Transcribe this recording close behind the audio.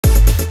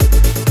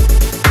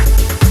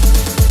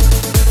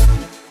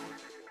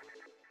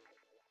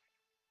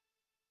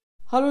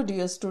Hello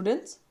dear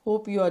students,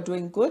 hope you are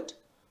doing good.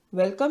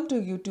 Welcome to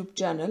YouTube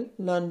channel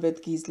Learn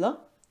with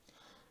Gisela.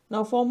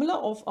 Now formula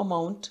of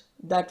amount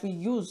that we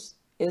use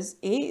is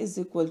A is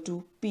equal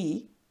to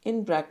P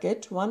in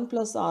bracket 1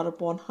 plus R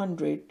upon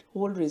 100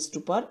 whole raised to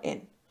power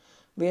n,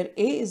 where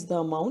A is the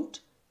amount,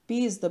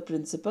 P is the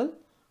principal,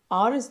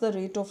 R is the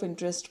rate of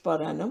interest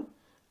per annum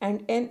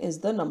and n is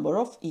the number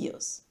of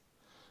years.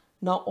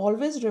 Now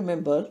always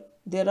remember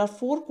there are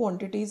four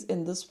quantities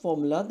in this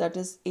formula, that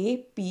is A,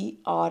 P,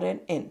 R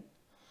and n.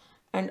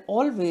 And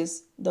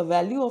always the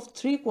value of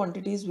three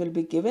quantities will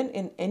be given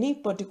in any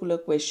particular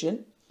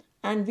question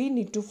and we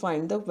need to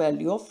find the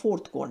value of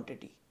fourth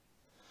quantity.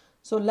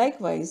 So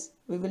likewise,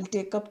 we will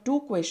take up two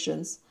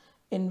questions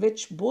in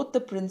which both the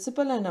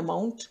principal and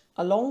amount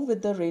along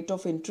with the rate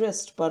of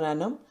interest per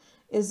annum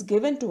is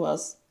given to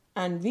us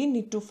and we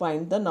need to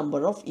find the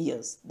number of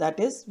years. That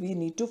is, we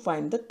need to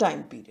find the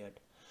time period.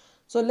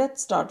 So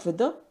let's start with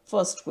the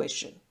first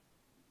question.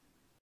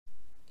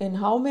 In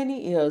how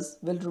many years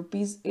will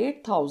rupees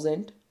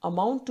 8,000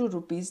 amount to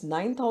rupees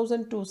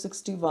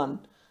 9,261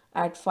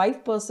 at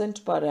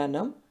 5% per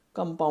annum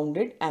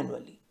compounded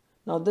annually?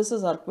 Now this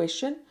is our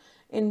question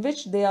in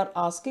which they are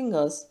asking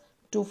us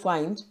to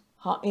find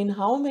in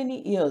how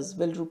many years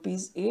will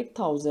rupees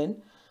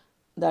 8,000,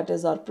 that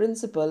is our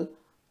principal,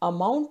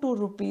 amount to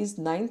rupees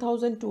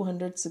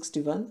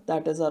 9,261,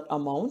 that is our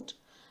amount,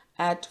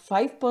 at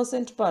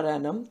 5% per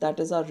annum, that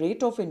is our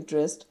rate of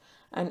interest,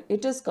 and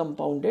it is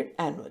compounded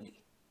annually.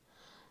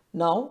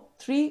 Now,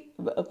 three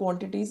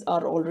quantities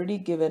are already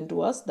given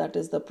to us, that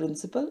is the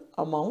principal,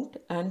 amount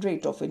and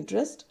rate of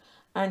interest,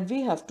 and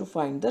we have to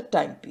find the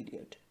time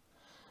period.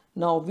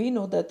 Now, we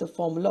know that the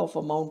formula of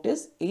amount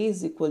is A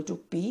is equal to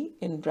P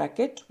in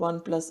bracket 1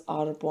 plus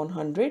R upon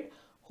 100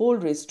 whole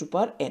raised to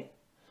power n.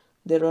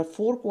 There are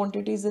four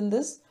quantities in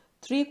this.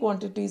 Three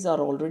quantities are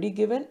already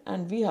given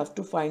and we have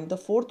to find the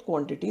fourth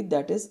quantity,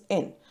 that is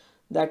n.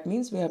 That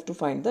means we have to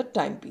find the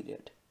time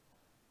period.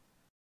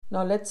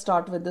 Now, let's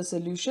start with the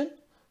solution.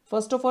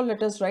 First of all,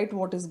 let us write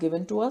what is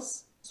given to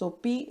us. So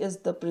P is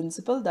the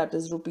principal, that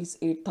is rupees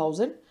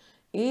 8,000.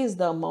 A is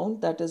the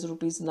amount, that is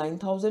rupees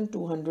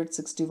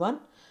 9,261.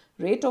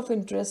 Rate of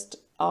interest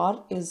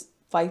R is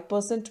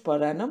 5%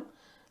 per annum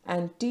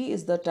and T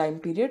is the time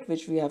period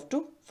which we have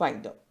to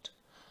find out.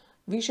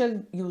 We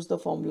shall use the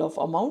formula of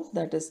amount,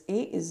 that is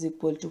A is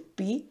equal to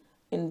P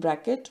in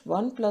bracket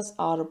 1 plus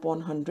R upon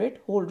 100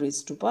 whole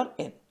raised to power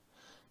n.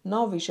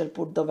 Now we shall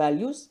put the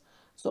values.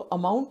 So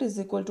amount is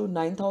equal to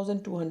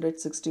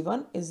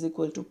 9,261 is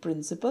equal to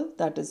principal,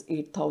 that is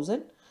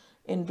 8,000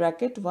 in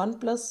bracket 1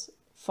 plus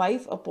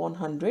 5 upon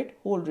 100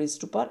 whole raised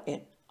to power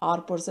n.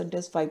 R percent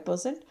is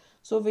 5%.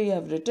 So we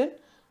have written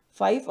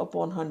 5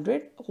 upon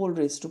 100 whole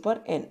raised to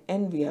power n.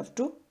 N we have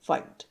to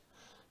find.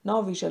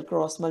 Now we shall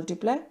cross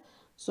multiply.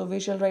 So we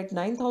shall write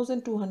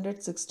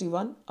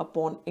 9,261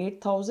 upon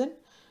 8,000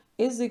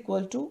 is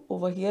equal to,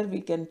 over here we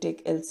can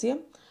take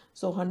LCM.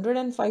 So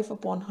 105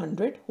 upon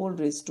 100 whole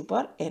raised to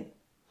power n.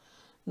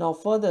 Now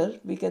further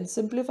we can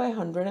simplify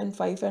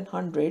 105 and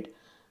 100.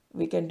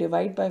 We can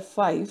divide by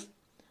 5.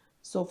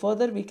 So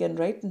further we can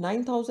write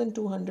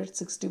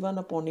 9,261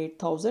 upon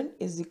 8,000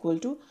 is equal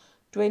to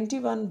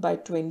 21 by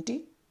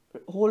 20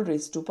 whole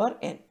raised to power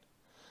n.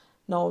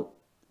 Now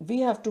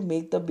we have to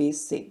make the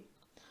base same.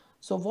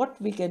 So what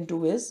we can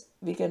do is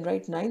we can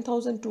write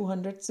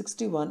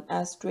 9,261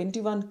 as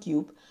 21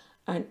 cube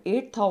and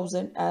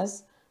 8,000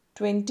 as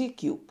 20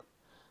 cube.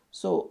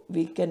 So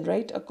we can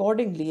write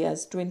accordingly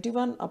as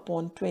 21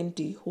 upon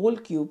 20 whole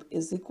cube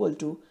is equal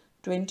to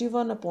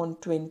 21 upon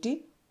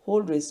 20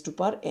 whole raised to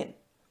power n.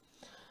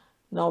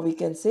 Now we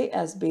can say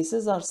as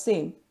bases are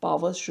same,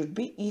 powers should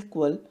be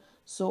equal.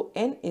 So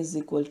n is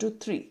equal to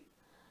 3.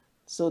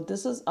 So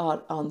this is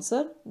our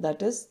answer,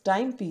 that is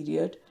time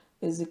period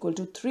is equal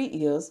to 3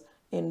 years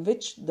in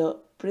which the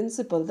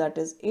principal, that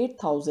is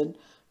 8,000,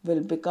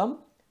 will become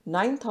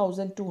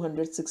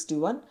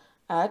 9,261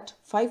 at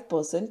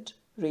 5%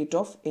 rate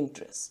of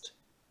interest.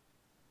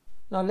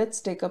 Now let's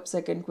take up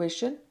second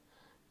question.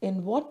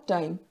 In what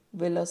time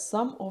will a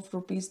sum of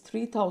rupees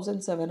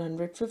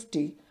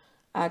 3,750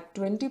 at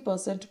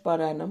 20%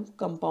 per annum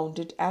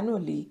compounded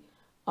annually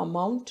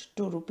amount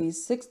to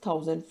rupees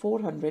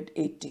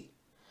 6,480?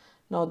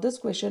 Now this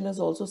question is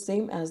also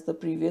same as the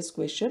previous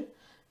question.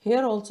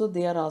 Here also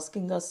they are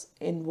asking us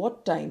in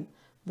what time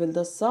will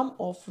the sum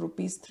of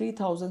rupees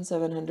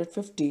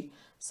 3,750,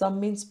 sum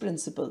means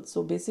principal.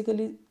 So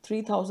basically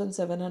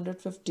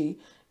 3,750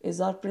 is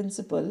our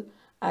principal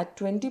at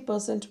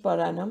 20% per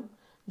annum,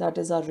 that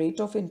is our rate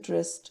of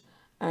interest,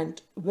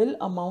 and will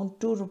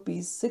amount to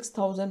rupees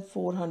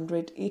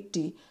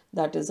 6,480,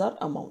 that is our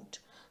amount.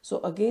 So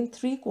again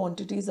three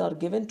quantities are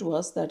given to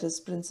us, that is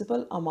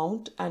principal,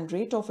 amount and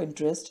rate of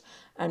interest,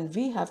 and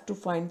we have to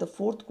find the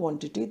fourth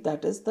quantity,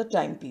 that is the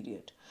time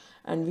period.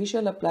 And we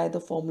shall apply the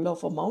formula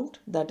of amount,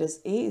 that is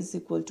A is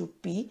equal to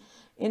P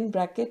in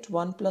bracket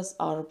 1 plus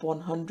R upon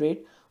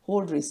 100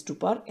 whole raised to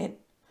power n.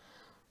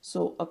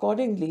 So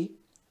accordingly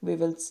we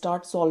will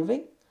start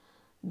solving.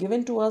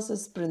 Given to us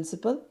is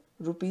principal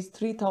rupees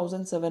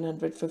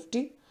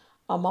 3,750,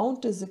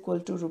 Amount is equal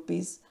to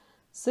rupees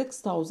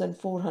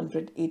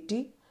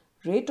 6,480.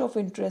 Rate of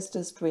interest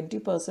is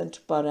 20%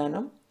 per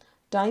annum.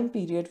 Time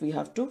period we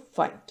have to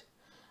find.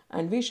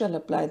 And we shall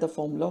apply the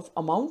formula of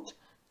amount.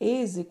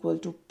 A is equal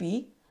to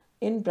P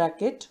in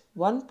bracket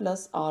 1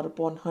 plus R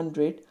upon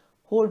 100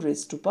 whole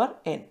raised to power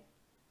n.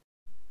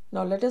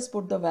 Now let us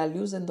put the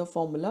values in the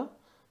formula.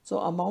 So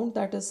amount,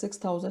 that is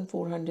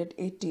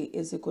 6,480,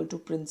 is equal to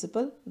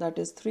principal, that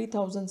is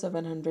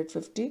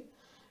 3,750,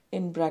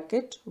 in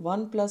bracket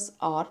 1 plus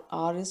R,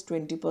 R is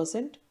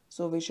 20%.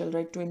 So we shall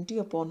write 20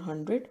 upon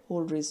 100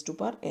 whole raised to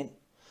power n.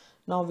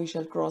 Now we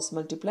shall cross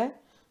multiply.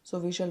 So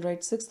we shall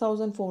write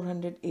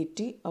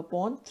 6,480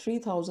 upon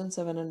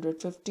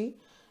 3,750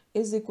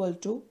 is equal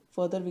to,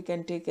 further we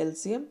can take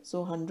LCM.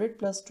 So 100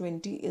 plus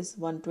 20 is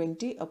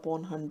 120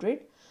 upon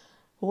 100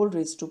 whole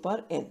raised to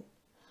power n.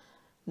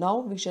 Now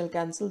we shall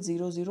cancel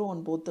 0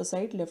 on both the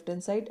side, left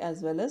hand side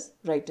as well as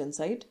right hand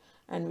side,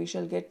 and we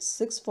shall get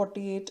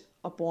 648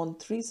 upon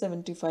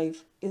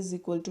 375 is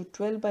equal to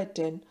 12 by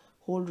 10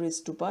 whole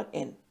raised to power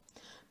n.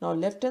 Now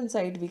left hand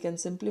side we can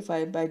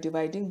simplify by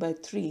dividing by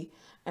 3,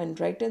 and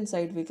right hand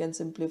side we can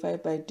simplify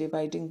by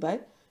dividing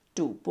by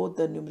 2, both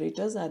the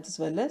numerators as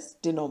well as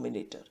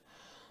denominator.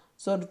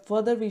 So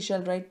further we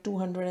shall write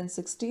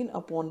 216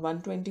 upon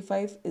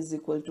 125 is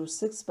equal to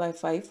 6 by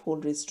 5 whole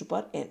raised to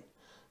power n.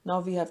 Now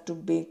we have to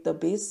make the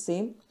base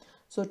same.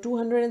 So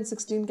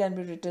 216 can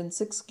be written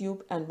 6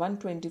 cube and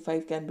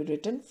 125 can be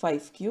written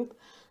 5 cube.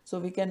 So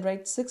we can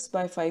write 6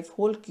 by 5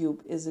 whole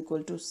cube is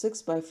equal to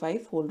 6 by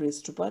 5 whole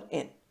raised to power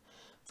n.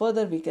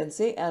 Further we can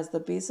say, as the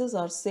bases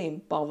are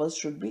same, powers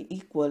should be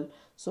equal.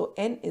 So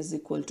n is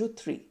equal to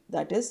 3.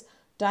 That is,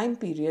 time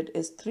period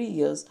is 3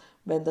 years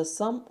when the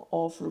sum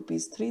of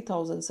rupees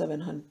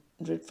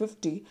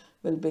 3,750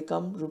 will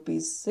become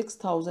rupees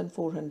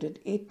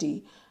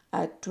 6,480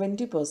 at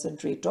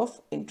 20% rate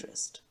of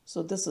interest.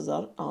 So this is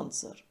our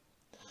answer.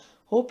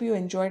 Hope you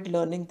enjoyed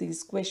learning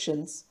these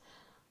questions.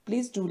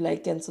 Please do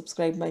like and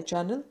subscribe my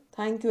channel.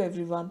 Thank you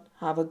everyone.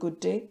 Have a good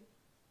day.